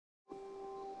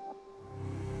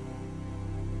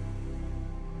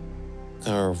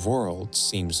Our world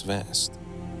seems vast,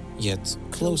 yet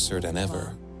closer than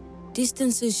ever.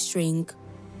 Distances shrink,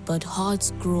 but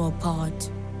hearts grow apart.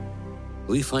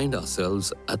 We find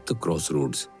ourselves at the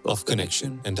crossroads Of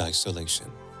connection and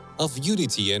isolation, of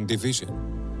unity and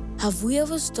division. Have we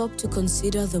ever stopped to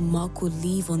consider the mark we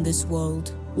leave on this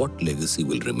world? What legacy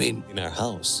will remain? In our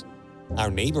house, our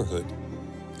neighborhood,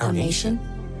 Our nation?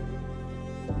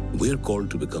 We're called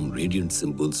to become radiant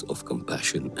symbols of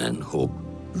compassion and hope.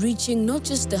 Reaching not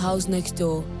just the house next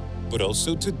door, but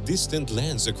also to distant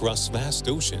lands across vast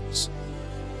oceans.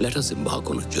 Let us embark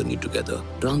on a journey together,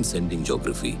 transcending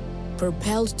geography.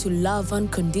 propelled to love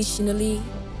unconditionally,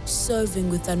 serving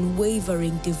with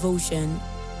unwavering devotion.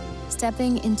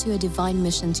 Stepping into a divine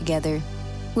mission together,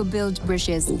 we'll build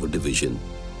bridges over division.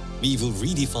 We will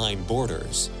redefine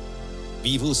borders.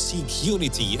 We will seek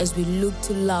unity as we look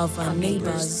to love our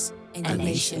neighbors and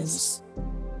nations.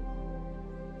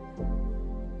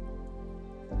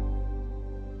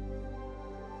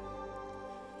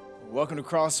 Welcome to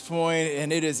Crosspoint,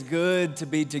 and it is good to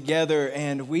be together,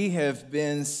 and we have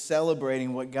been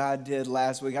celebrating what God did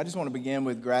last week. I just want to begin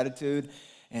with gratitude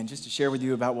and just to share with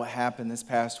you about what happened this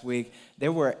past week.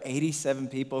 There were 87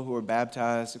 people who were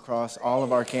baptized across all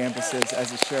of our campuses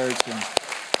as a church, and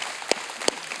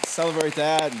celebrate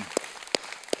that. And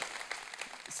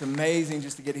it's amazing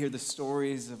just to get to hear the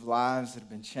stories of lives that have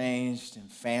been changed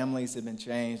and families that have been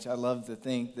changed. I love to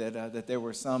think that there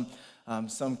were some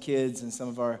kids in some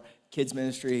of our kids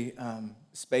ministry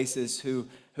spaces who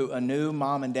a new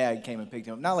mom and dad came and picked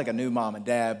them up. Not like a new mom and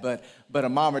dad, but a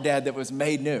mom or dad that was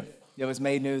made new.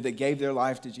 That gave their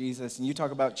life to Jesus. And you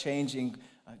talk about changing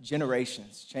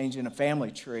generations, changing a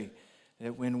family tree.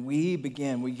 That when we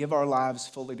begin, we give our lives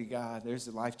fully to God, there's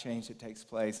a life change that takes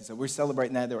place. And so we're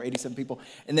celebrating that. There were 87 people.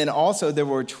 And then also there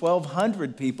were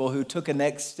 1,200 people who took a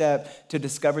next step to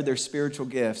discover their spiritual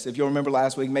gifts. If you'll remember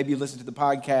last week, maybe you listened to the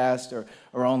podcast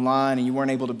or online and you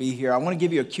weren't able to be here. I want to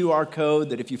give you a QR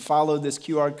code that if you follow this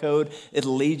QR code,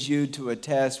 it'll lead you to a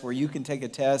test where you can take a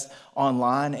test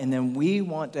online. And then we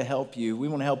want to help you. We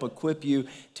want to help equip you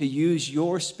to use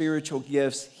your spiritual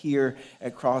gifts here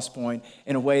at Crosspoint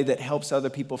in a way that helps other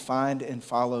people find and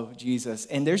follow Jesus.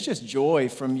 And there's just joy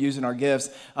from using our gifts.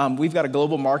 We've got a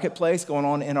global marketplace going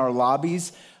on in our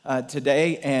lobbies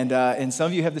today, and some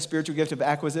of you have the spiritual gift of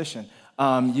acquisition.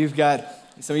 You've got,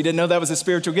 some of you didn't know that was a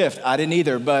spiritual gift. I didn't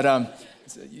either, but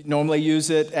you normally use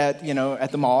it at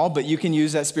the mall, but you can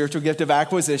use that spiritual gift of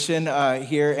acquisition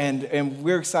here, and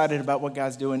we're excited about what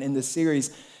God's doing in this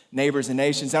series, Neighbors and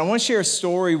Nations. And I want to share a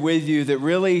story with you that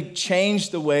really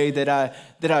changed the way that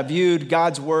I viewed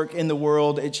God's work in the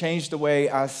world. It changed the way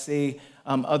I see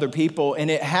other people.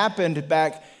 And it happened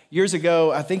back years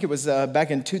ago. I think it was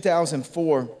back in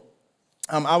 2004.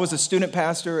 I was a student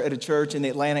pastor at a church in the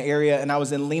Atlanta area, and I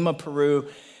was in Lima, Peru.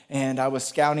 And I was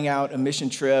scouting out a mission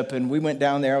trip, and we went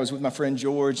down there. I was with my friend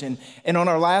George, and on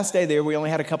our last day there, we only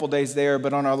had a couple days there,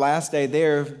 but on our last day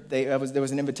there, there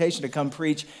was an invitation to come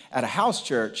preach at a house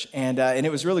church, and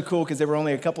it was really cool because there were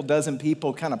only a couple dozen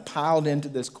people kind of piled into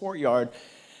this courtyard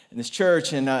in this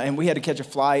church, and we had to catch a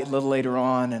flight a little later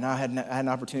on, and I had an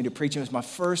opportunity to preach. It was my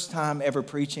first time ever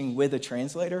preaching with a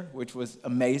translator, which was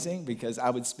amazing because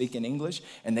I would speak in English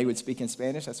and they would speak in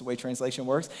Spanish. That's the way translation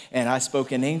works. And I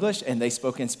spoke in English and they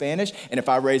spoke in Spanish. And if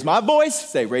I raised my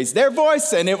voice, they raised their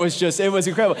voice, and it was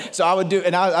incredible. So I would do,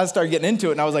 and I started getting into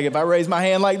it, and I was like, if I raise my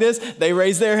hand like this, they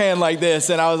raise their hand like this,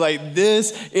 and I was like,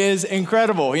 this is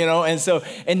incredible,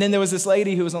 And then there was this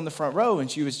lady who was on the front row,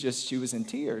 and she was in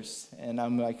tears. And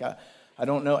I'm like, I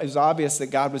don't know. It was obvious that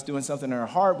God was doing something in her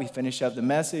heart. We finish up the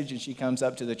message, and she comes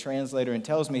up to the translator and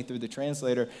tells me through the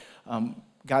translator,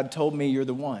 God told me you're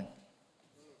the one.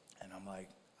 And I'm like,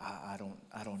 I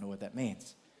don't know what that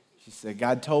means. She said,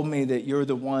 God told me that you're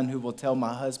the one who will tell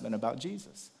my husband about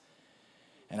Jesus.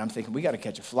 And I'm thinking, we got to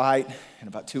catch a flight in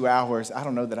about 2 hours. I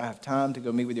don't know that I have time to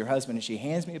go meet with your husband. And she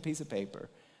hands me a piece of paper.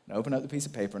 And I open up the piece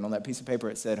of paper, and on that piece of paper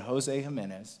it said Jose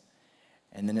Jimenez.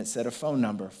 And then it said a phone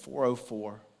number,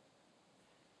 404.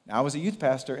 Now, I was a youth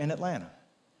pastor in Atlanta.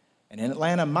 And in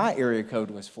Atlanta, my area code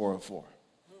was 404.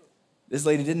 This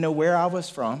lady didn't know where I was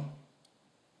from.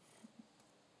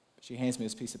 She hands me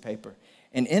this piece of paper.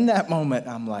 And in that moment,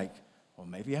 I'm like, well,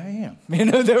 maybe I am.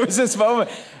 There was this moment.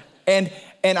 And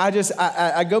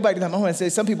I go back to that moment and say,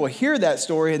 some people hear that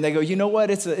story and they go, you know what?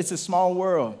 It's a small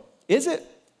world. Is it?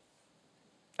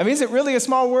 I mean, is it really a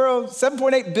small world?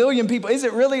 7.8 billion people. Is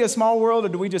it really a small world, or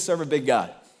do we just serve a big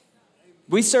God?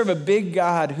 We serve a big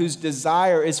God whose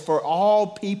desire is for all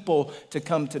people to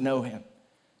come to know him.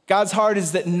 God's heart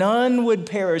is that none would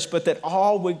perish, but that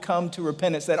all would come to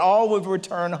repentance, that all would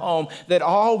return home, that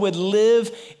all would live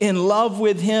in love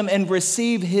with him and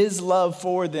receive his love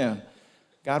for them.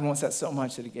 God wants that so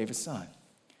much that he gave his son.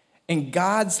 And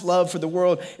God's love for the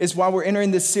world is why we're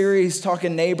entering this series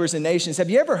talking neighbors and nations. Have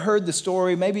you ever heard the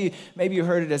story? Maybe you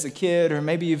heard it as a kid, or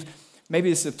maybe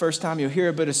it's the first time you'll hear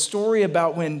it, but a story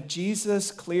about when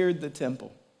Jesus cleared the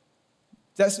temple.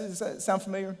 Does that sound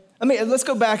familiar? Let's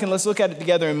go back and let's look at it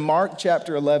together in Mark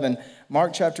chapter 11.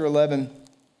 Mark chapter 11,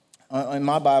 in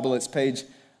my Bible, it's page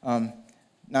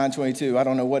 922. I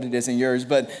don't know what it is in yours,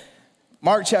 but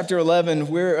Mark chapter 11,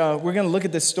 we're going to look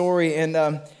at this story,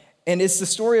 and it's the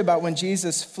story about when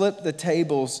Jesus flipped the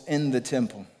tables in the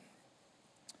temple.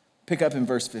 Pick up in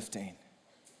verse 15. It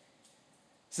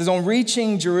says, on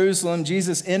reaching Jerusalem,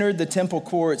 Jesus entered the temple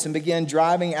courts and began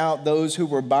driving out those who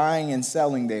were buying and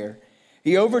selling there.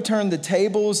 He overturned the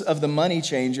tables of the money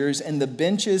changers and the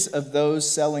benches of those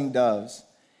selling doves,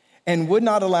 and would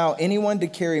not allow anyone to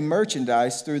carry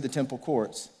merchandise through the temple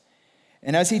courts.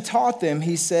 And as he taught them,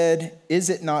 he said, is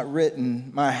it not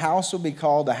written, my house will be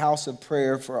called a house of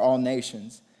prayer for all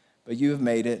nations, but you have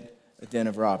made it a den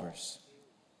of robbers.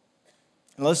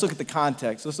 And let's look at the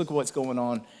context. Let's look at what's going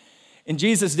on. In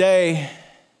Jesus' day,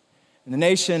 in the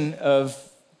nation of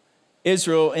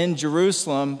Israel, in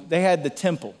Jerusalem, they had the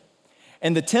temple.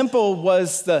 And the temple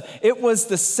was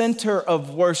the center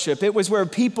of worship. It was where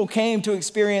people came to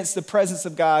experience the presence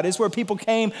of God. It's where people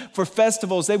came for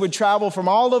festivals. They would travel from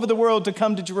all over the world to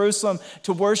come to Jerusalem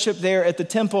to worship there at the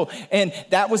temple. And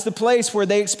that was the place where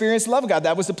they experienced the love of God.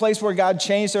 That was the place where God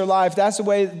changed their life.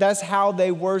 That's how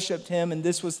they worshiped him. And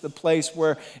this was the place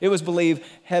where it was believed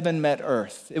heaven met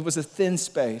earth. It was a thin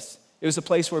space. It was a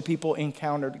place where people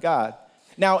encountered God.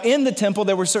 Now, in the temple,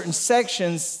 there were certain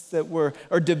sections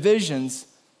or divisions.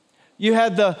 You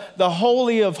had the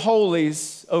Holy of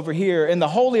Holies over here, and the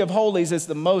Holy of Holies is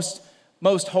the most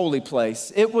holy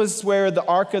place. It was where the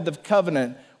Ark of the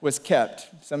Covenant was kept.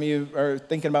 Some of you are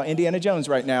thinking about Indiana Jones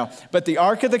right now. But the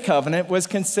Ark of the Covenant was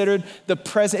considered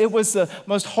it was the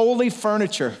most holy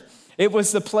furniture. It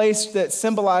was the place that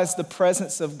symbolized the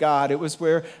presence of God. It was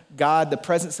where the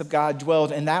presence of God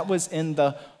dwelled, and that was in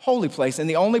the holy place. And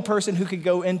the only person who could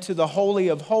go into the Holy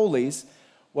of Holies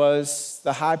was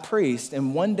the high priest.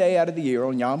 And one day out of the year,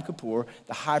 on Yom Kippur,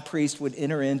 the high priest would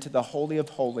enter into the Holy of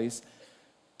Holies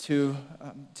to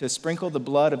sprinkle the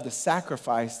blood of the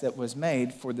sacrifice that was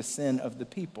made for the sin of the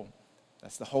people.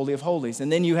 That's the Holy of Holies.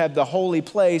 And then you have the holy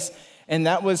place, and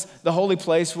the holy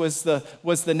place was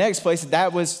the next place.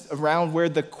 That was around where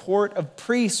the court of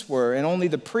priests were, and only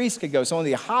the priests could go. So only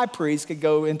the high priest could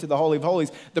go into the Holy of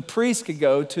Holies. The priest could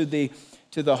go to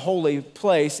the holy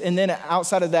place. And then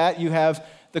outside of that, you have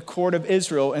the court of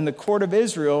Israel, and the court of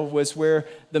Israel was where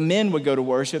the men would go to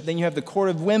worship. Then you have the court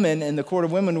of women, and the court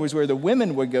of women was where the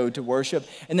women would go to worship.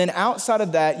 And then outside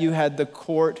of that, you had the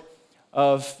court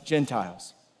of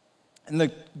Gentiles. And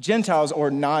the Gentiles,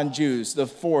 or non-Jews, the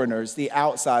foreigners, the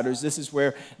outsiders, this is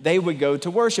where they would go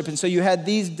to worship. And so you had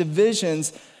these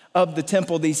divisions of the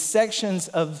temple, these sections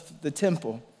of the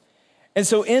temple. And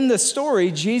so in the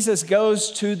story, Jesus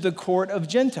goes to the court of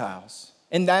Gentiles.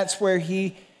 And that's where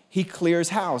he clears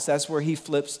house. That's where he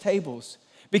flips tables.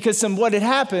 Because what had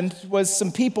happened was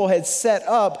some people had set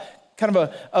up kind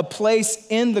of a place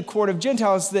in the court of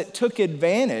Gentiles that took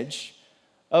advantage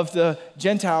of the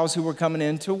Gentiles who were coming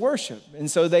in to worship.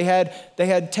 And so they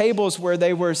had tables where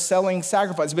they were selling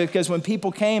sacrifices, because when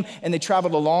people came and they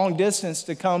traveled a long distance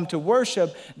to come to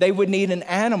worship, they would need an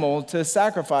animal to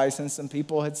sacrifice. And some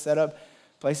people had set up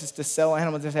places to sell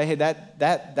animals. They say, hey,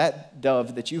 that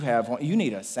dove that you have, you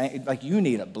need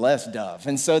a blessed dove.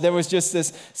 And so there was just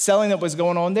this selling that was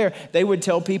going on there. They would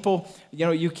tell people,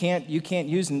 you can't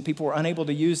use, and people were unable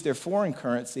to use their foreign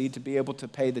currency to be able to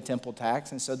pay the temple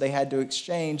tax. And so they had to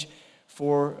exchange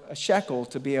for a shekel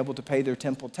to be able to pay their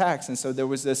temple tax. And so there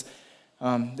was this,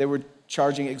 they were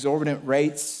charging exorbitant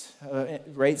rates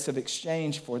of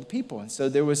exchange for the people. And so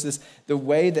there was the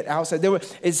way that outside,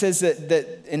 it says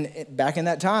that back in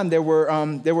that time, there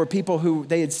were people who,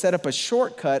 they had set up a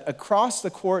shortcut across the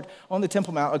court on the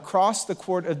Temple Mount, across the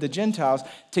court of the Gentiles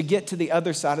to get to the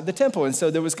other side of the temple. And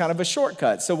so there was kind of a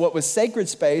shortcut. So what was sacred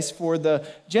space for the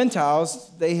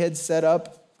Gentiles, they had set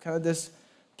up kind of this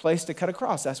place to cut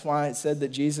across. That's why it said that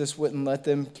Jesus wouldn't let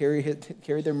them carry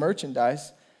their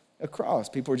merchandise across.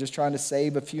 People were just trying to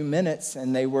save a few minutes,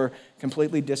 and they were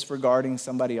completely disregarding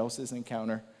somebody else's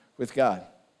encounter with God.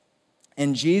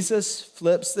 And Jesus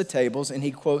flips the tables, and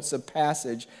he quotes a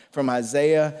passage from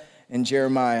Isaiah and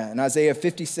Jeremiah. In Isaiah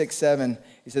 56:7,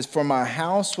 he says, "For my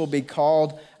house will be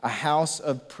called a house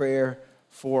of prayer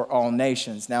for all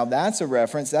nations. Now that's a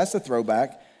reference, that's a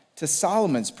throwback to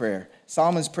Solomon's prayer.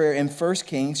 Solomon's prayer in 1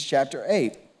 Kings chapter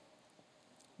 8.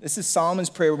 This is Solomon's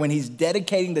prayer when he's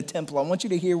dedicating the temple. I want you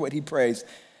to hear what he prays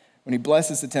when he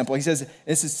blesses the temple. He says,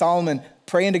 this is Solomon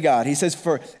praying to God. He says,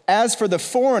 as for the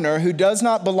foreigner who does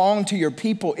not belong to your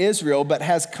people Israel, but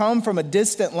has come from a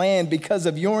distant land because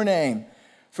of your name,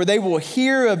 for they will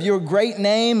hear of your great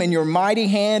name and your mighty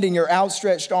hand and your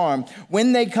outstretched arm.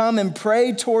 When they come and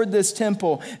pray toward this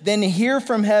temple, then hear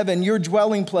from heaven, your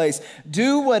dwelling place.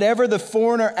 Do whatever the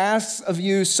foreigner asks of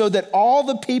you, so that all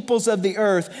the peoples of the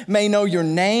earth may know your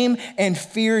name and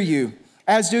fear you,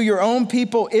 as do your own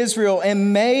people Israel,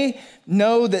 and may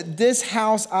know that this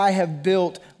house I have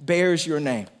built bears your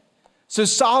name. So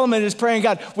Solomon is praying,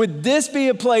 God, would this be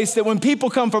a place that when people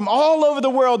come from all over the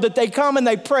world, that they come and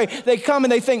they pray, they come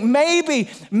and they think, maybe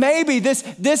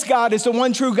this God is the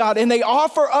one true God, and they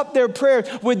offer up their prayer.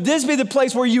 Would this be the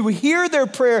place where you hear their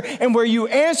prayer and where you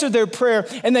answer their prayer,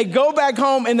 and they go back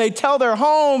home and they tell their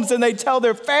homes and they tell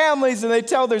their families and they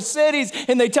tell their cities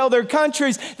and they tell their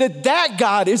countries that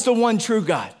God is the one true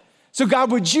God? So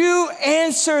God, would you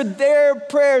answer their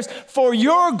prayers for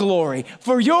your glory,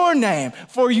 for your name,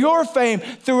 for your fame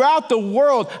throughout the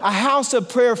world, a house of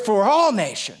prayer for all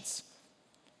nations.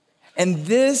 And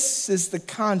this is the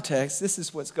context. This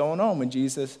is what's going on when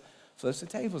Jesus flips the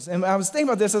tables. And I was thinking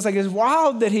about this. I was like, it's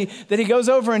wild that he goes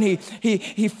over and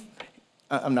he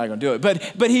I'm not going to do it,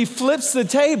 but he flips the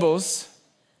tables.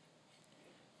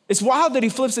 It's wild that he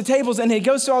flips the tables and he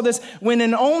goes through all this when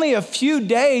in only a few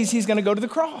days he's going to go to the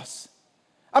cross.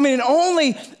 I mean, in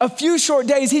only a few short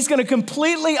days, he's going to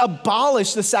completely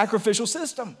abolish the sacrificial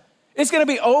system. It's going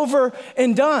to be over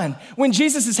and done. When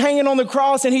Jesus is hanging on the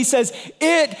cross and he says,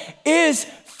 it is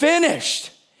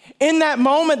finished. In that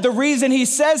moment, the reason he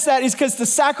says that is because the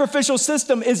sacrificial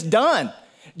system is done.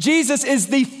 Jesus is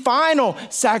the final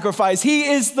sacrifice. He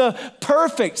is the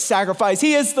perfect sacrifice.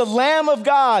 He is the Lamb of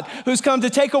God who's come to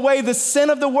take away the sin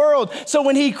of the world. So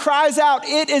when he cries out,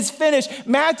 it is finished,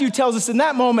 Matthew tells us in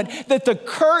that moment that the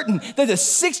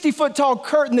 60-foot tall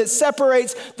curtain that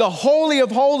separates the Holy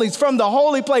of Holies from the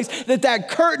holy place, that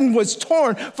curtain was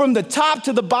torn from the top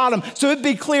to the bottom. So it'd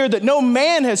be clear that no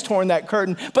man has torn that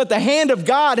curtain, but the hand of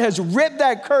God has ripped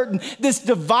that curtain, this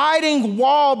dividing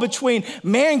wall between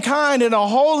mankind and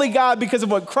a holy God because of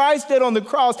what Christ did on the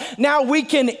cross. Now we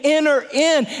can enter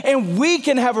in and we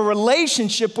can have a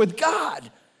relationship with God.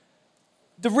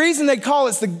 The reason they call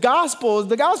it the gospel is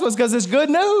because it's good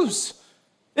news.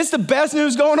 It's the best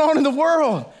news going on in the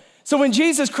world. So when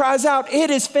Jesus cries out,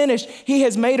 it is finished, he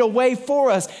has made a way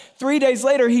for us. 3 days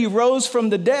later, he rose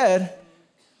from the dead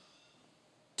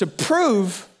to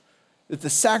prove that the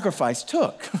sacrifice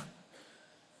took.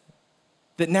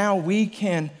 That now we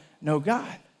can know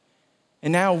God.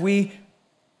 And now we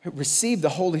receive the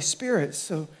Holy Spirit.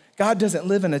 So God doesn't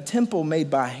live in a temple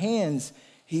made by hands.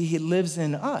 He lives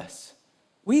in us.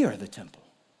 We are the temple.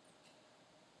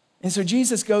 And so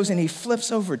Jesus goes and he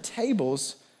flips over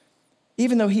tables,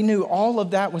 even though he knew all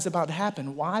of that was about to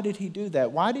happen. Why did he do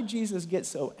that? Why did Jesus get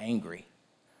so angry?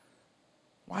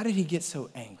 Why did he get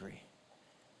so angry?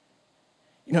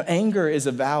 You know, anger is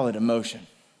a valid emotion.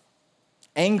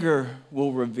 Anger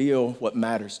will reveal what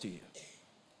matters to you.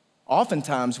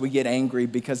 Oftentimes we get angry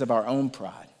because of our own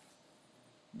pride,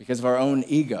 because of our own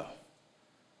ego.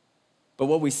 But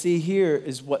what we see here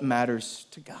is what matters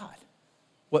to God,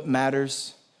 what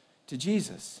matters to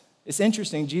Jesus. It's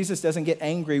interesting, Jesus doesn't get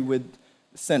angry with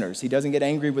sinners. He doesn't get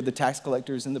angry with the tax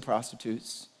collectors and the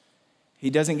prostitutes. He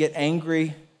doesn't get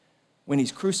angry when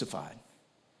he's crucified.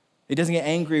 He doesn't get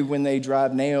angry when they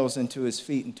drive nails into his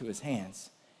feet and to his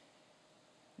hands.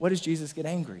 What does Jesus get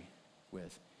angry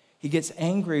with? He gets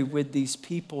angry with these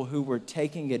people who were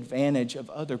taking advantage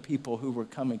of other people who were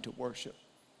coming to worship.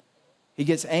 He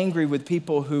gets angry with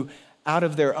people who, out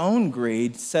of their own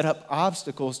greed, set up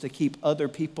obstacles to keep other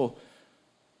people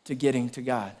to getting to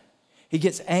God. He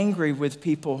gets angry with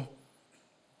people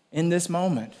in this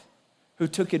moment who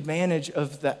took advantage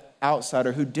of the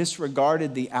outsider, who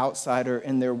disregarded the outsider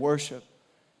in their worship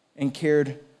and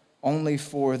cared only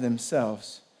for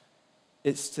themselves.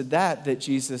 It's to that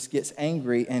Jesus gets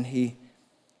angry and he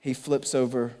flips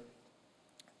over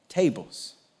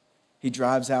tables. He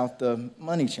drives out the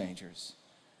money changers.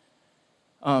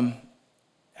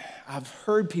 I've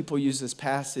heard people use this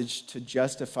passage to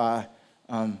justify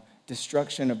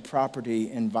destruction of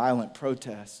property and violent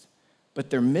protest,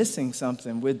 but they're missing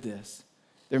something with this.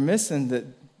 They're missing that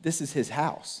this is his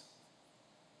house.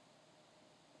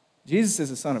 Jesus is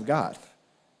the Son of God.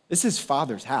 This is his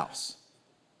Father's house.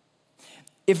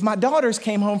 If my daughters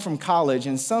came home from college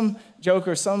and some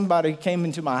joker, somebody came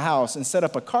into my house and set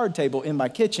up a card table in my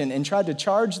kitchen and tried to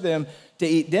charge them to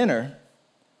eat dinner,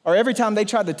 or every time they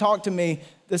tried to talk to me,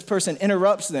 this person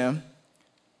interrupts them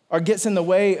or gets in the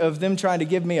way of them trying to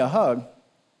give me a hug,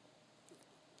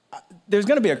 there's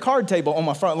gonna be a card table on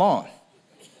my front lawn.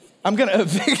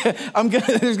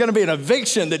 There's gonna be an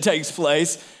eviction that takes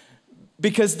place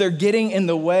because they're getting in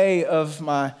the way of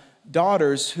my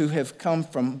daughters who have come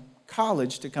from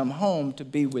college to come home to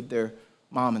be with their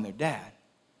mom and their dad.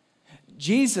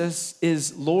 Jesus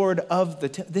is Lord of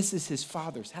this is his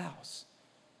Father's house.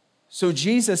 So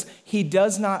Jesus,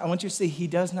 I want you to see, he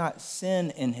does not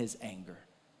sin in his anger.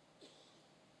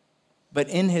 But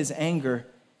in his anger,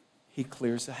 he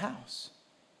clears the house.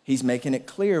 He's making it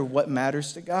clear what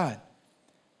matters to God.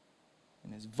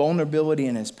 And his vulnerability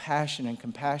and his passion and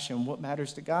compassion, what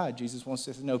matters to God? Jesus wants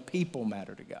us to know people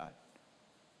matter to God.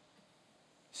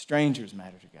 Strangers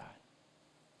matter to God.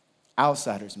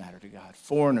 Outsiders matter to God.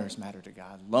 Foreigners matter to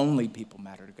God. Lonely people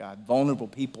matter to God. Vulnerable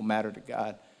people matter to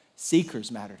God.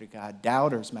 Seekers matter to God.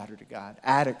 Doubters matter to God.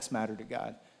 Addicts matter to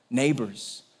God.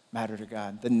 Neighbors matter to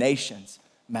God. The nations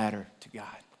matter to God.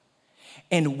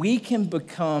 And we can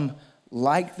become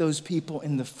like those people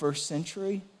in the first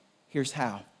century. Here's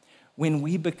how. When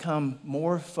we become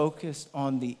more focused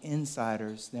on the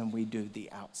insiders than we do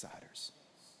the outsiders.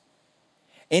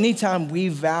 Anytime we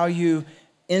value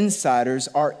insiders,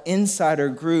 our insider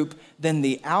group, than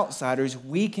the outsiders,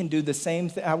 we can do the same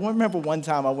thing. I remember one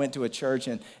time I went to a church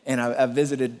and I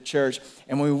visited church,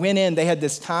 and when we went in, they had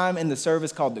this time in the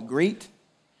service called the greet.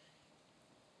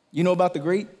 You know about the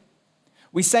greet?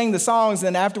 We sang the songs,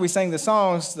 and after we sang the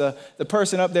songs, the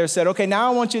person up there said, okay,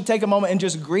 now I want you to take a moment and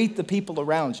just greet the people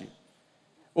around you.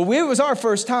 Well, it was our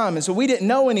first time, and so we didn't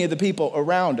know any of the people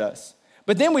around us.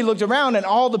 But then we looked around, and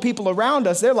all the people around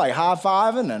us, they're like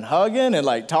high-fiving and hugging and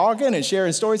like talking and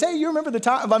sharing stories. Hey, you remember the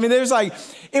time? I mean, it was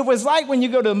like when you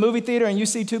go to a movie theater and you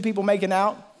see two people making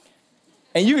out,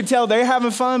 and you can tell they're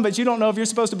having fun, but you don't know if you're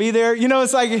supposed to be there. You know,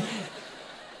 it's like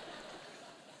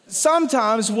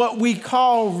sometimes what we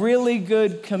call really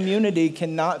good community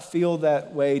cannot feel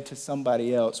that way to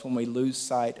somebody else when we lose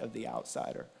sight of the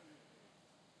outsider.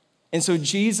 And so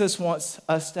Jesus wants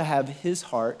us to have his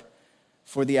heart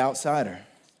for the outsider,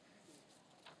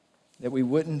 that we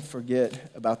wouldn't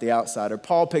forget about the outsider.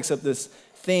 Paul picks up this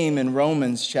theme in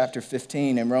Romans chapter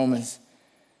 15. In Romans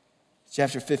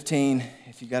chapter 15,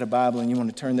 if you've got a Bible and you want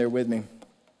to turn there with me,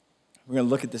 we're going to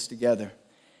look at this together.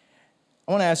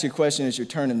 I want to ask you a question as you're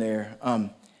turning there.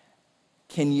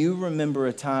 Can you remember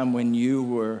a time when you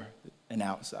were an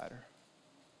outsider?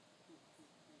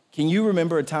 Can you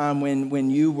remember a time when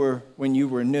you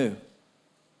were new?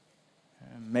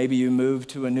 Maybe you moved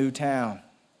to a new town,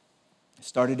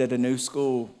 started at a new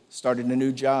school, started a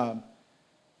new job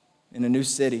in a new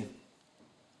city,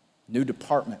 new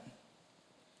department,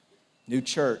 new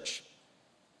church,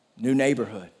 new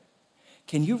neighborhood.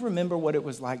 Can you remember what it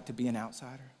was like to be an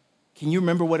outsider? Can you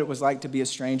remember what it was like to be a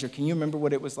stranger? Can you remember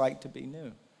what it was like to be new?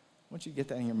 I want you to get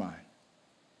that in your mind.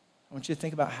 I want you to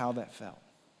think about how that felt.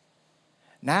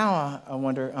 Now I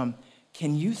wonder,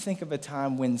 can you think of a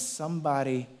time when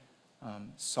somebody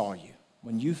saw you,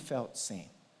 when you felt seen?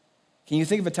 Can you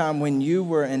think of a time when you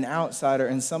were an outsider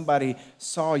and somebody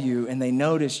saw you and they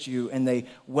noticed you and they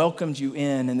welcomed you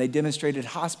in and they demonstrated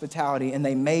hospitality and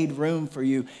they made room for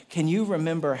you? Can you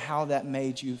remember how that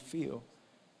made you feel?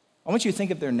 I want you to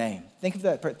think of their name. Think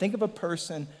of a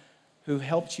person who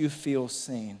helped you feel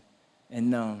seen and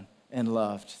known and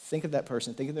loved. Think of that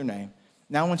person. Think of their name.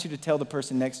 Now I want you to tell the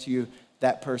person next to you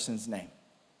that person's name.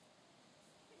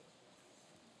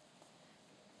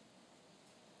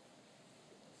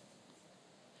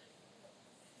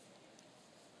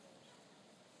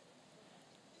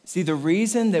 See, the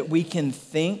reason that we can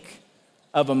think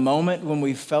of a moment when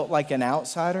we felt like an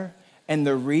outsider and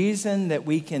the reason that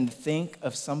we can think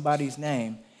of somebody's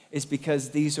name is because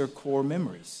these are core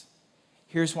memories.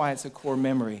 Here's why it's a core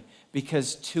memory.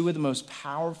 Because two of the most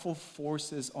powerful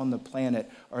forces on the planet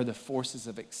are the forces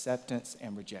of acceptance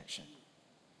and rejection.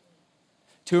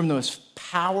 Two of the most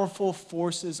powerful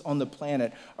forces on the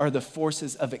planet are the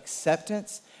forces of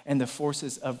acceptance and the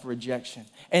forces of rejection.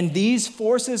 And these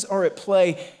forces are at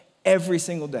play every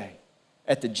single day.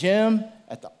 At the gym,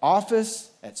 at the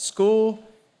office, at school.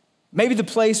 Maybe the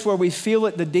place where we feel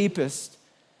it the deepest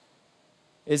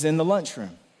is in the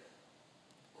lunchroom.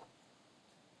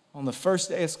 On the first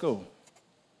day of school.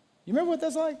 You remember what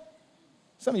that's like?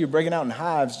 Some of you are breaking out in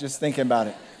hives just thinking about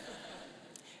it.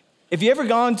 Have you ever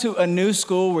gone to a new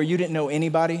school where you didn't know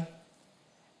anybody?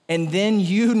 And then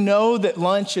you know that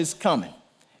lunch is coming.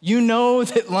 You know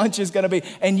that lunch is going to be,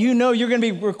 and you know you're going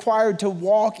to be required to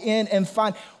walk in and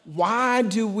find. Why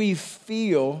do we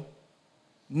feel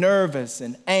nervous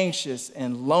and anxious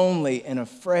and lonely and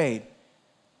afraid?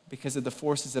 Because of the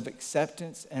forces of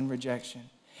acceptance and rejection.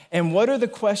 And what are the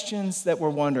questions that we're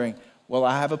wondering? Will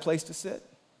I have a place to sit?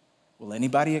 Will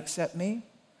anybody accept me?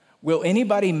 Will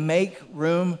anybody make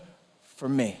room for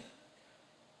me?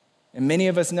 And many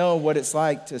of us know what it's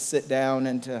like to sit down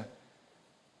and to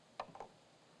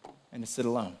sit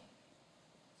alone.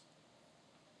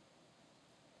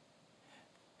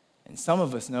 And some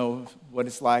of us know what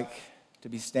it's like to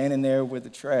be standing there with a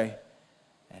tray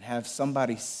and have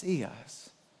somebody see us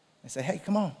and say, hey,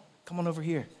 come on over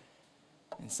here.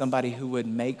 And somebody who would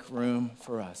make room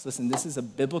for us. Listen, this is a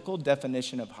biblical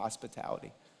definition of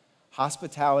hospitality.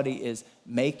 Hospitality is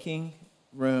making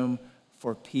room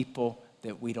for people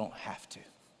that we don't have to,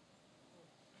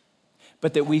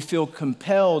 but that we feel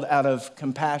compelled out of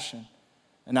compassion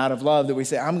and out of love, that we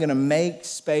say, I'm going to make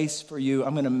space for you.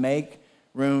 I'm going to make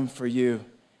room for you.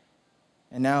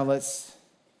 And now let's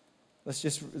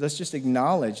just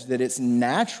acknowledge that it's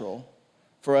natural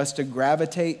for us to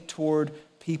gravitate toward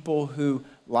people who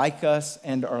like us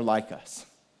and are like us.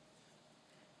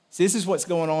 See, this is what's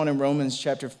going on in Romans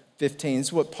chapter 15. This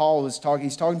is what Paul is talking.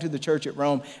 He's talking to the church at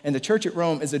Rome. And the church at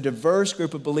Rome is a diverse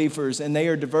group of believers. And they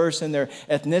are diverse in their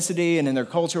ethnicity and in their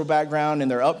cultural background and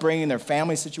their upbringing, their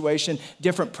family situation,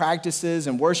 different practices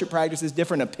and worship practices,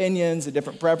 different opinions and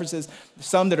different preferences.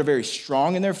 Some that are very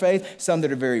strong in their faith, some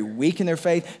that are very weak in their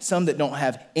faith, some that don't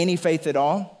have any faith at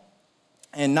all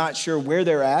and not sure where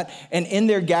they're at. And in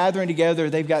their gathering together,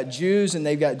 they've got Jews and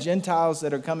they've got Gentiles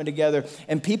that are coming together,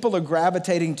 and people are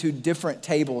gravitating to different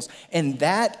tables. And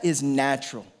that is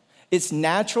natural. It's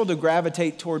natural to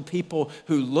gravitate toward people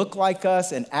who look like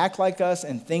us and act like us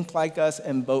and think like us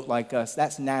and vote like us.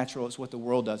 That's natural. It's what the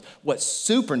world does. What's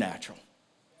supernatural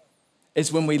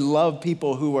is when we love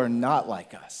people who are not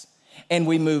like us, and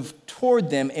we move toward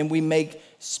them and we make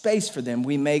space for them.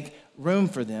 We make room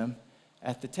for them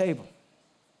at the table.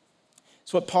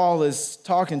 It's what Paul is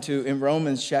talking to in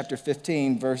Romans chapter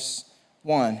 15, verse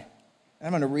 1. I'm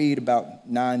going to read about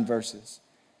 9 verses.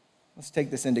 Let's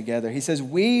take this in together. He says,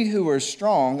 we who are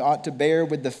strong ought to bear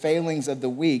with the failings of the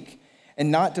weak and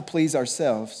not to please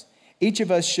ourselves. Each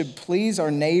of us should please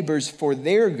our neighbors for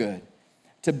their good,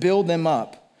 to build them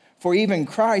up. For even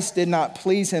Christ did not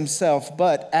please himself,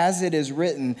 but as it is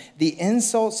written, the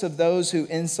insults of those who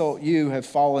insult you have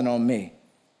fallen on me.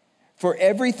 For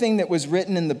everything that was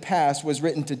written in the past was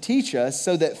written to teach us,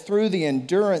 so that through the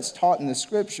endurance taught in the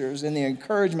scriptures and the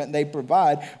encouragement they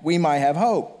provide, we might have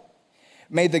hope.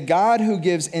 May the God who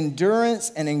gives endurance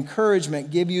and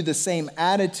encouragement give you the same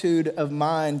attitude of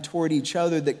mind toward each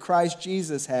other that Christ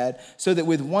Jesus had, so that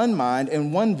with one mind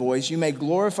and one voice you may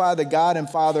glorify the God and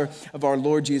Father of our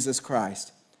Lord Jesus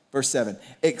Christ. Verse 7,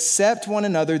 accept one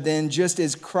another then, just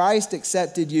as Christ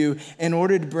accepted you, in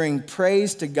order to bring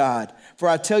praise to God. For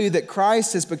I tell you that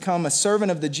Christ has become a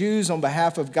servant of the Jews on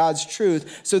behalf of God's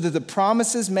truth, so that the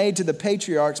promises made to the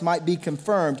patriarchs might be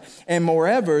confirmed, and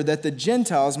moreover, that the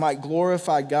Gentiles might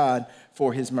glorify God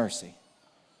for his mercy.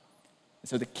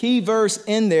 So the key verse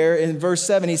in there, in verse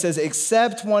 7, he says,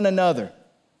 accept one another,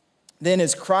 then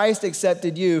as Christ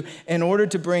accepted you, in order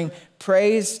to bring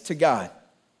praise to God.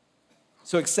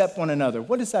 So accept one another.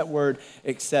 What does that word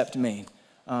accept mean?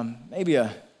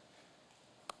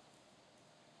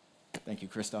 Thank you,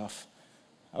 Christoph.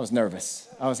 I was nervous.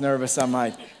 I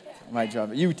might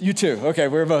drop it. You too. Okay,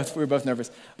 we're both nervous.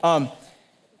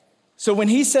 So when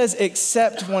he says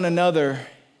accept one another,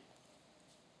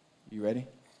 you ready?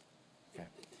 Okay.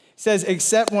 He says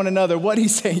accept one another. What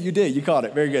he's saying, you did. You caught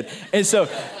it. Very good. And so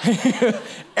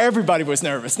everybody was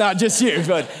nervous, not just you.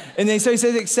 And then so he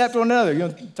says accept one another. You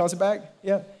want to toss it back?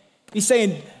 Yeah. He's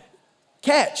saying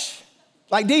catch,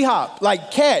 like D-Hop, like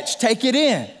catch, take it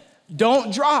in.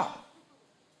 Don't drop.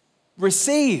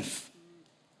 Receive.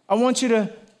 I want you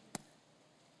to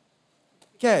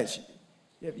catch.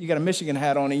 You got a Michigan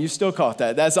hat on and you still caught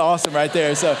that. That's awesome right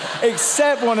there. So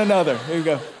accept one another. Here we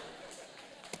go.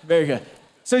 Very good.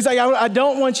 So he's like, I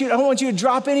don't want you to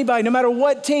drop anybody, no matter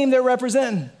what team they're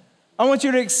representing. I want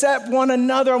you to accept one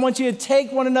another. I want you to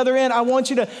take one another in. I want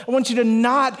you to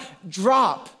not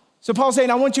drop. So Paul's saying,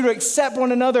 I want you to accept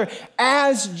one another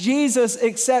as Jesus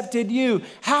accepted you.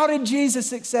 How did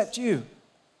Jesus accept you?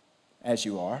 As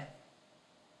you are.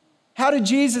 How did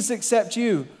Jesus accept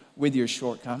you? With your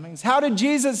shortcomings. How did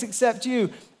Jesus accept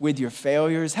you? With your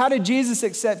failures. How did Jesus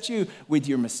accept you? With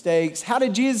your mistakes. How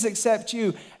did Jesus accept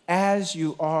you? As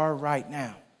you are right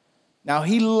now. Now,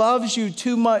 he loves you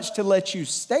too much to let you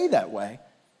stay that way,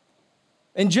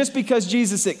 And just because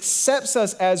Jesus accepts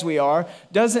us as we are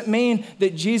doesn't mean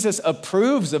that Jesus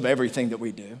approves of everything that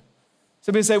we do.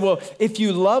 Some people say, well, if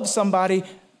you love somebody,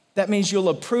 that means you'll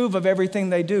approve of everything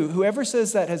they do. Whoever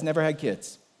says that has never had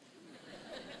kids.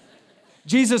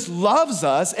 Jesus loves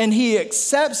us and he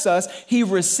accepts us. He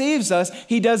receives us.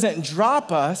 He doesn't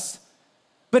drop us.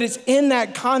 But it's in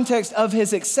that context of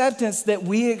his acceptance that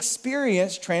we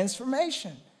experience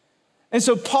transformation. And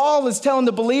so Paul is telling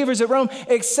the believers at Rome,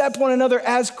 accept one another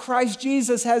as Christ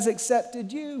Jesus has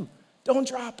accepted you. Don't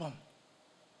drop them.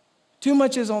 Too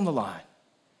much is on the line.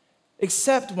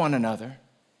 Accept one another.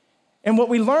 And what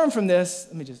we learn from this,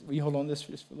 will you hold on this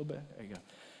just for a little bit? There you go.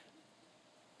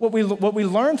 What we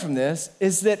learn from this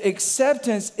is that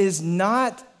acceptance is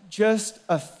not just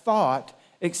a thought.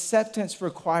 Acceptance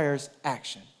requires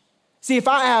action. See, if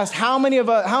I asked how many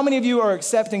of you are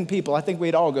accepting people, I think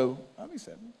we'd all go, I'm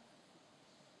accepting.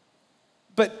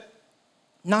 But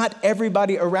not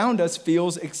everybody around us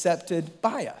feels accepted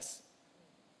by us.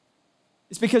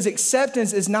 It's because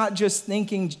acceptance is not just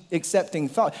accepting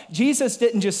thought. Jesus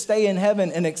didn't just stay in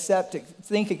heaven and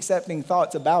think accepting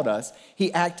thoughts about us.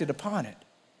 He acted upon it.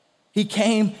 He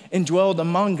came and dwelled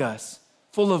among us,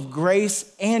 full of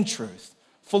grace and truth,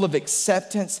 full of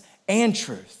acceptance and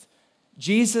truth.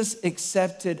 Jesus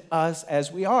accepted us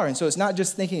as we are. And so it's not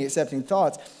just thinking accepting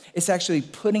thoughts, it's actually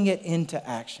putting it into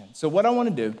action. So what I want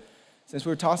to do, since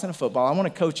we're tossing a football, I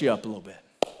want to coach you up a little bit,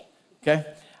 okay?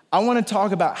 I want to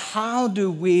talk about how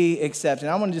do we accept,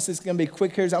 and this is going to be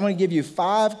quick here. I'm going to give you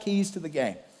 5 keys to the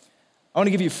game. I want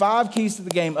to give you 5 keys to the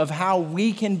game of how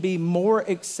we can be more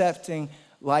accepting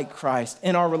like Christ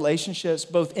in our relationships,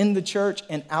 both in the church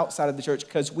and outside of the church,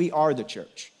 because we are the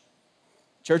church.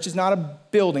 Church is not a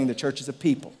building, the church is a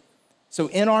people. So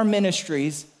in our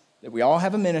ministries, that we all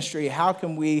have a ministry, how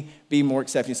can we be more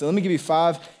accepting? So let me give you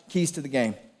 5 keys to the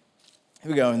game.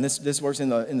 Here we go, and this works in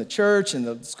the church, in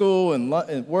the school, and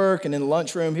work, and in the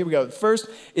lunchroom. Here we go. First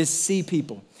is see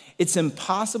people. It's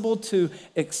impossible to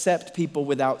accept people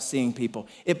without seeing people.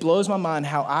 It blows my mind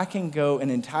how I can go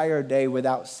an entire day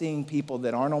without seeing people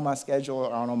that aren't on my schedule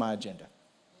or aren't on my agenda.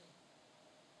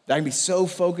 I can be so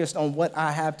focused on what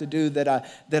I have to do that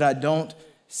I don't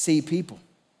see people.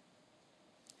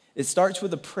 It starts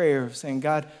with a prayer of saying,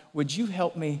 God, would you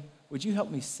help me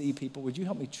see people? Would you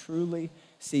help me truly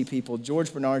see people?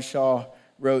 George Bernard Shaw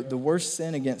wrote, the worst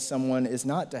sin against someone is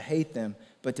not to hate them,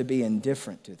 but to be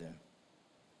indifferent to them.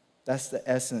 That's the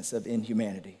essence of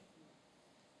inhumanity.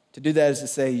 To do that is to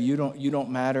say, you don't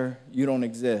matter, you don't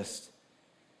exist.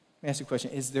 Let me ask you a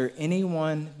question. Is there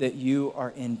anyone that you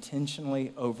are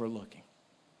intentionally overlooking?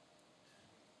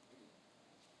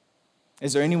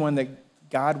 Is there anyone that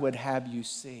God would have you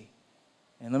see?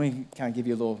 And let me kind of give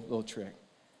you a little trick.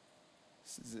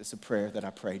 It's a prayer that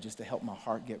I pray just to help my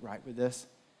heart get right with this.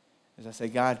 As I say,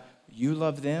 God, you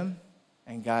love them,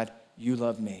 and God, you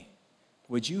love me.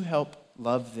 Would you help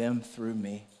love them through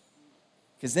me?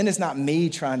 Because then it's not me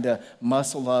trying to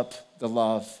muscle up the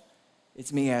love.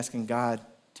 It's me asking God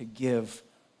to give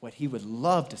what he would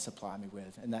love to supply me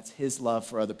with, and that's his love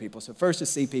for other people. So first is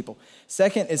see people.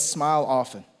 Second is smile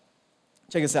often.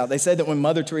 Check this out. They said that when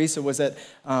Mother Teresa was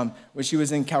when she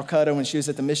was in Calcutta, when she was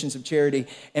at the Missions of Charity,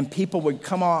 and people would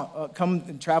come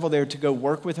and travel there to go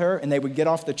work with her, and they would get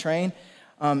off the train.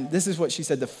 This is what she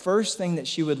said. The first thing that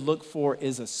she would look for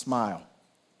is a smile.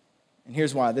 And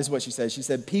here's why. This is what she said. She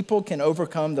said, people can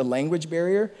overcome the language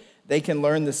barrier. They can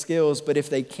learn the skills, but if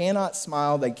they cannot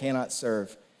smile, they cannot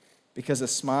serve. Because a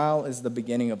smile is the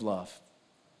beginning of love.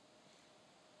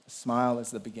 A smile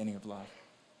is the beginning of love.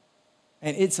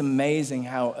 And it's amazing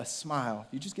how a smile,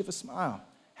 you just give a smile,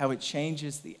 how it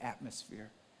changes the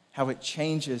atmosphere, how it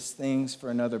changes things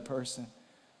for another person.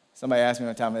 Somebody asked me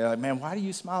one time, they're like, man, why do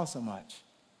you smile so much?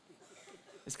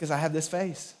 It's because I have this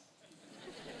face.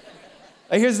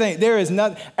 Like, here's the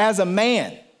thing, as a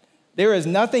man, there is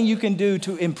nothing you can do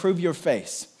to improve your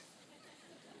face.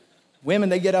 Women,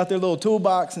 they get out their little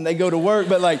toolbox and they go to work,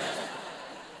 but like,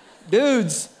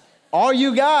 dudes, all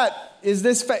you got is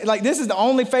this face. Like, this is the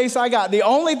only face I got. The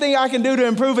only thing I can do to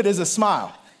improve it is a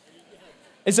smile.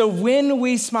 And so when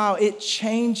we smile, it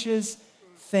changes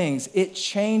things. It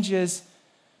changes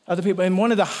other people. And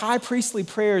one of the high priestly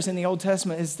prayers in the Old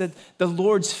Testament is that the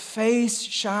Lord's face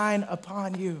shine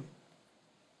upon you.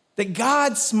 That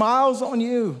God smiles on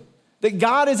you. That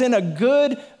God is in a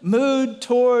good mood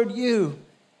toward you.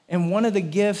 And one of the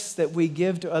gifts that we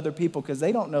give to other people, because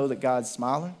they don't know that God's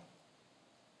smiling,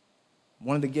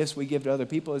 one of the gifts we give to other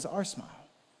people is our smile.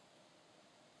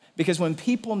 Because when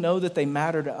people know that they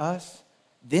matter to us,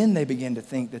 then they begin to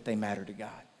think that they matter to God.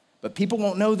 But people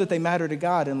won't know that they matter to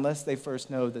God unless they first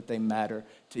know that they matter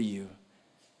to you.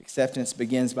 Acceptance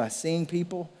begins by seeing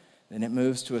people, then it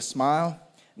moves to a smile.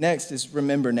 Next is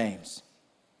remember names.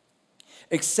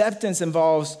 Acceptance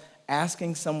involves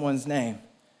asking someone's name,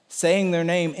 saying their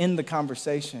name in the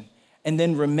conversation, and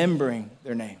then remembering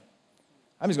their name.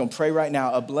 I'm just going to pray right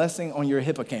now, a blessing on your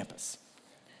hippocampus.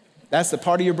 That's the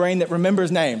part of your brain that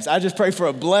remembers names. I just pray for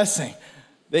a blessing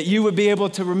that you would be able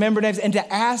to remember names and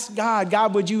to ask God,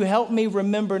 God, would you help me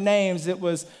remember names? It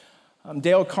was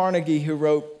Dale Carnegie who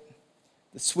wrote,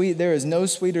 there is no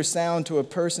sweeter sound to a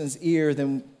person's ear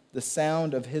than the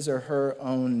sound of his or her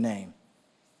own name.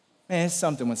 Man, it's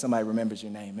something when somebody remembers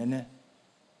your name, isn't it?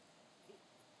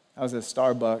 I was at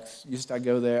Starbucks. Used to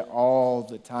go there all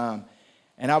the time.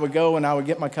 And I would go and I would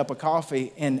get my cup of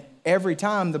coffee, and every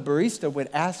time the barista would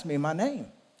ask me my name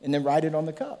and then write it on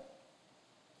the cup.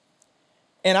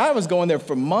 And I was going there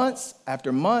for months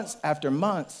after months after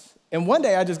months. And one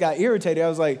day I just got irritated. I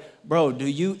was like, bro, do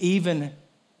you even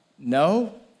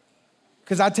know?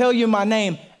 Because I tell you my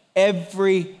name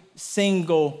every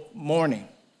single morning.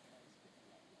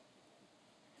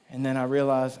 And then I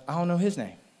realized I don't know his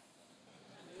name.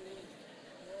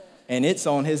 And it's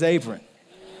on his apron.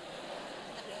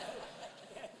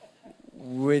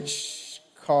 Which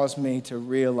caused me to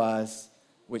realize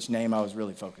which name I was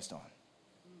really focused on.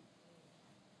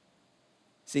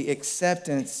 See,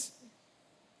 acceptance,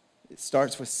 it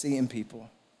starts with seeing people.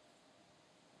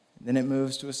 Then it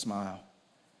moves to a smile.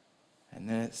 And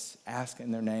then it's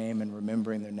asking their name and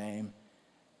remembering their name.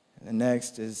 And the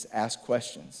next is ask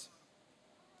questions.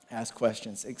 Ask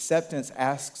questions. Acceptance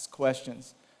asks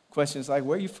questions. Questions like,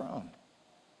 where are you from?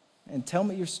 And tell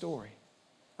me your story.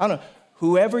 I don't know.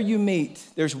 Whoever you meet,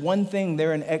 there's one thing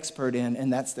they're an expert in,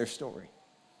 and that's their story.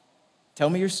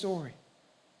 Tell me your story.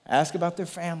 Ask about their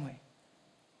family.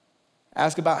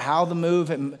 Ask about how the move,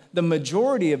 and the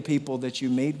majority of people that you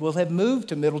meet will have moved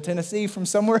to Middle Tennessee from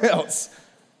somewhere else.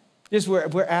 Just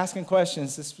we're asking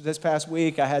questions. This past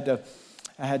week, I had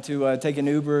to take an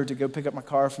Uber to go pick up my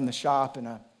car from the shop,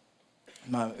 and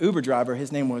my Uber driver,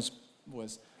 his name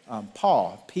was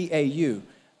Paul, P-A-U.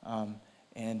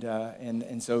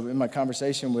 And so in my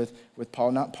conversation with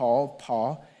Paul, not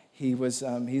Paul, he's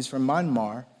from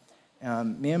Myanmar,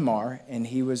 and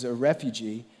he was a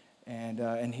refugee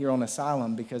and here on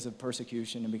asylum because of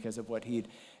persecution and because of what he'd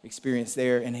experienced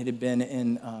there, and he had been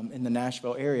in the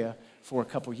Nashville area for a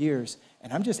couple years.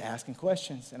 And I'm just asking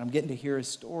questions, and I'm getting to hear his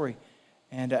story.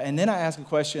 And then I ask a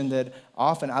question that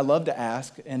often I love to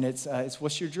ask, and it's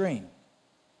what's your dream?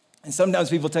 And sometimes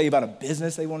people tell you about a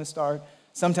business they want to start.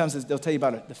 Sometimes they'll tell you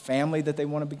about the family that they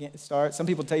want to start. Some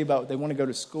people tell you about they want to go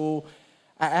to school.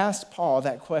 I asked Paul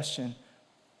that question,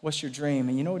 what's your dream?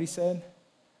 And you know what he said?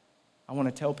 I want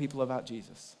to tell people about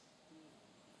Jesus.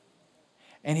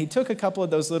 And he took a couple of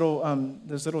those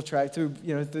little tracts through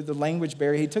the language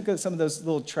barrier. He took some of those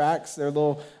little tracts.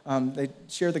 They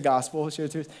share the gospel, share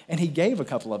the truth, and he gave a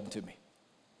couple of them to me.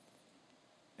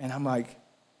 And I'm like,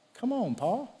 come on,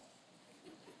 Paul.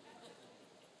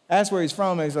 Asked where he's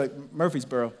from, and he's like,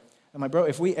 Murfreesboro. I'm like, bro,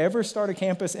 if we ever start a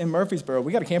campus in Murfreesboro,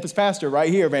 we got a campus pastor right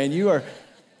here, man.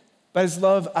 But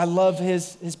I love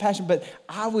his passion. But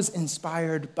I was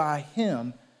inspired by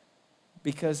him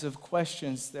because of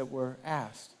questions that were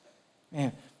asked.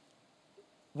 Man,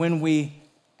 when we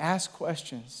ask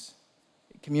questions,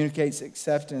 it communicates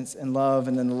acceptance and love.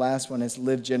 And then the last one is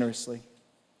live generously.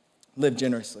 Live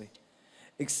generously.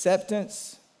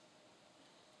 Acceptance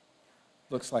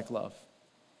looks like love.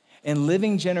 And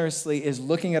living generously is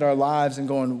looking at our lives and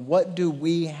going, what do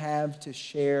we have to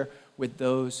share with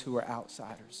those who are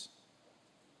outsiders?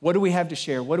 What do we have to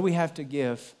share? What do we have to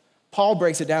give? Paul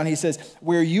breaks it down. He says,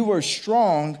 where you are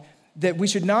strong, that we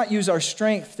should not use our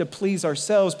strength to please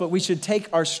ourselves, but we should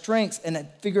take our strengths and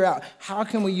figure out how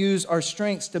can we use our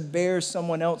strengths to bear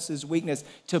someone else's weakness,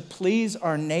 to please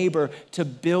our neighbor, to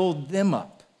build them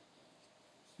up.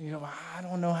 You know, I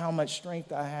don't know how much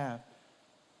strength I have.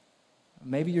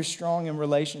 Maybe you're strong in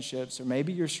relationships, or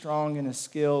maybe you're strong in a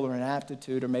skill or an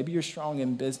aptitude, or maybe you're strong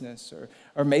in business,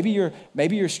 or maybe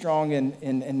you're strong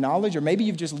in knowledge, or maybe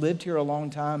you've just lived here a long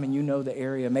time and you know the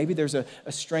area. Maybe there's a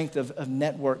strength of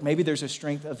network. Maybe there's a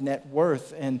strength of net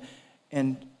worth, and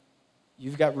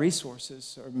you've got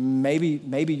resources. Or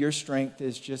maybe your strength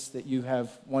is just that you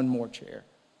have one more chair,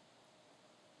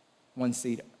 one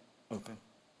seat open.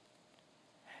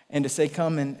 And to say,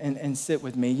 come and sit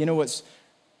with me. You know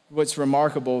What's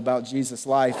remarkable about Jesus'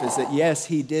 life is that, yes,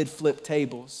 he did flip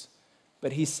tables,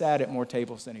 but he sat at more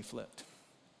tables than he flipped.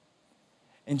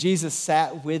 And Jesus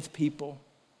sat with people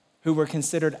who were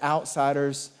considered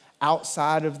outsiders,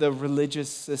 outside of the religious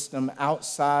system,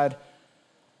 outside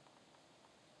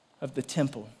of the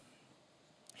temple.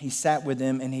 He sat with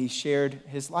them and he shared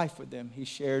his life with them. He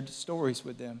shared stories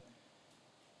with them.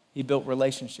 He built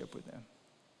relationship with them.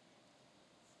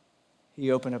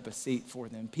 He opened up a seat for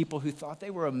them. People who thought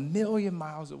they were a million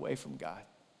miles away from God.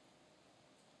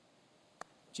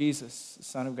 Jesus, the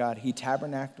Son of God, he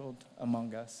tabernacled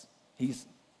among us. He's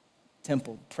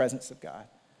temple, presence of God.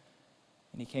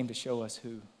 And he came to show us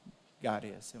who God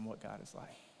is and what God is like.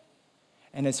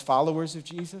 And as followers of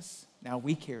Jesus, now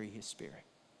we carry his Spirit.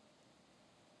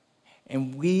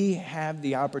 And we have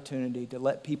the opportunity to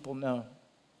let people know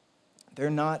they're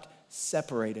not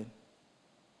separated,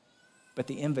 but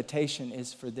the invitation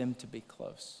is for them to be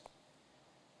close.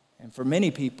 And for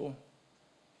many people,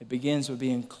 it begins with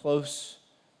being close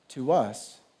to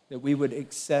us, that we would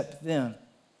accept them.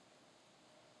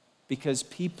 Because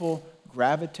people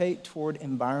gravitate toward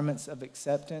environments of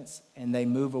acceptance and they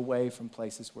move away from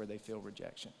places where they feel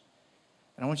rejection.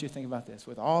 And I want you to think about this.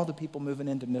 With all the people moving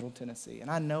into Middle Tennessee, and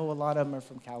I know a lot of them are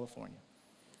from California.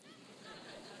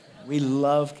 We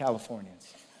love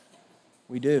Californians.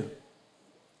 We do.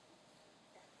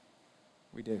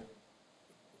 We do.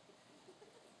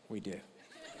 We do.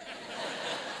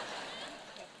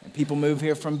 And people move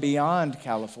here from beyond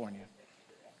California.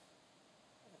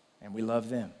 And we love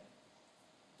them.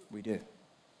 We do.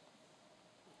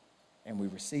 And we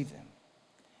receive them.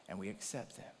 And we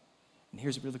accept them. And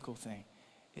here's a really cool thing,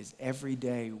 is every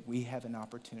day we have an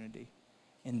opportunity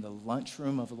in the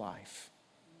lunchroom of life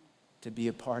to be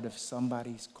a part of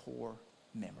somebody's core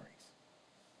memories.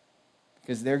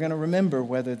 Because they're going to remember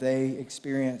whether they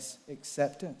experience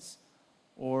acceptance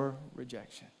or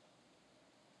rejection.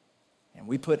 And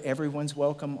we put everyone's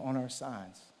welcome on our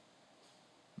signs.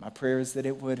 My prayer is that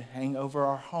it would hang over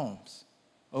our homes,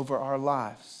 over our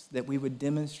lives, that we would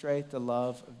demonstrate the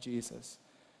love of Jesus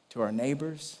to our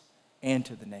neighbors and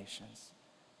to the nations,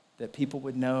 that people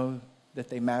would know that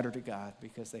they matter to God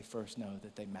because they first know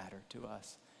that they matter to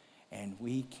us. And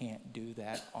we can't do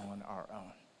that on our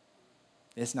own.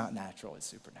 It's not natural, it's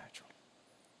supernatural.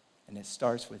 And it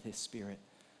starts with his Spirit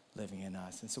living in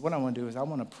us. And so what I want to do is I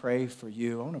want to pray for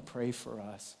you. I want to pray for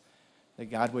us that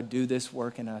God would do this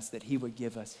work in us, that he would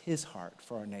give us his heart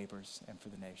for our neighbors and for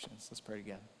the nations. Let's pray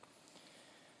together.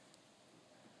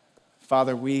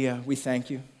 Father, we thank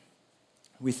you.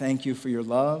 We thank you for your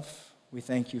love. We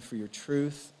thank you for your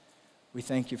truth. We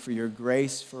thank you for your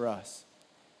grace for us.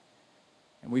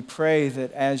 And we pray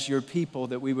that as your people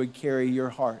that we would carry your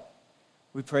heart.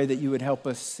 We pray that you would help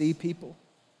us see people,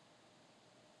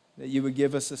 that you would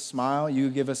give us a smile, you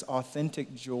would give us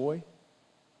authentic joy,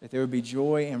 that there would be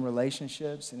joy in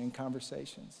relationships and in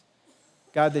conversations.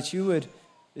 God, that you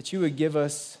would give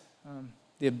us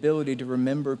the ability to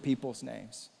remember people's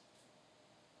names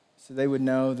so they would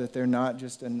know that they're not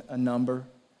just a number,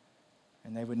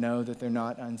 and they would know that they're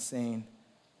not unseen,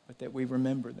 but that we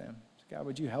remember them. So God,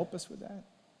 would you help us with that?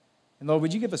 And Lord,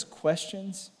 would you give us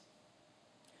questions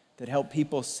that help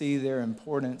people see their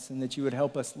importance, and that you would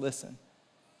help us listen,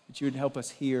 that you would help us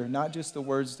hear, not just the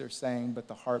words they're saying, but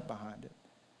the heart behind it.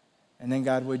 And then,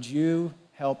 God, would you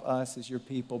help us as your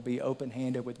people be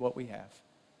open-handed with what we have,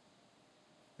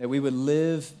 that we would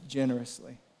live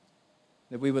generously,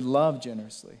 that we would love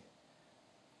generously,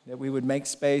 that we would make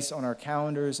space on our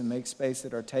calendars and make space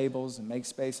at our tables and make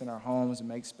space in our homes and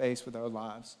make space with our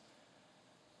lives,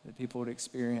 that people would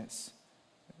experience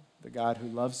the God who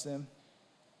loves them,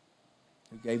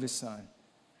 who gave his Son,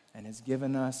 and has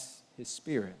given us his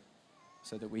Spirit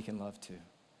so that we can love too.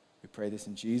 We pray this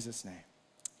in Jesus' name.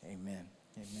 Amen.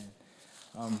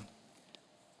 Amen.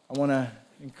 I want to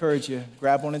encourage you,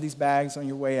 grab one of these bags on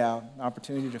your way out, an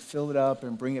opportunity to fill it up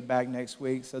and bring it back next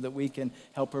week so that we can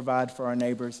help provide for our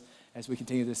neighbors as we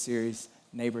continue this series,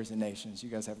 Neighbors and Nations. You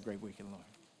guys have a great week in the Lord.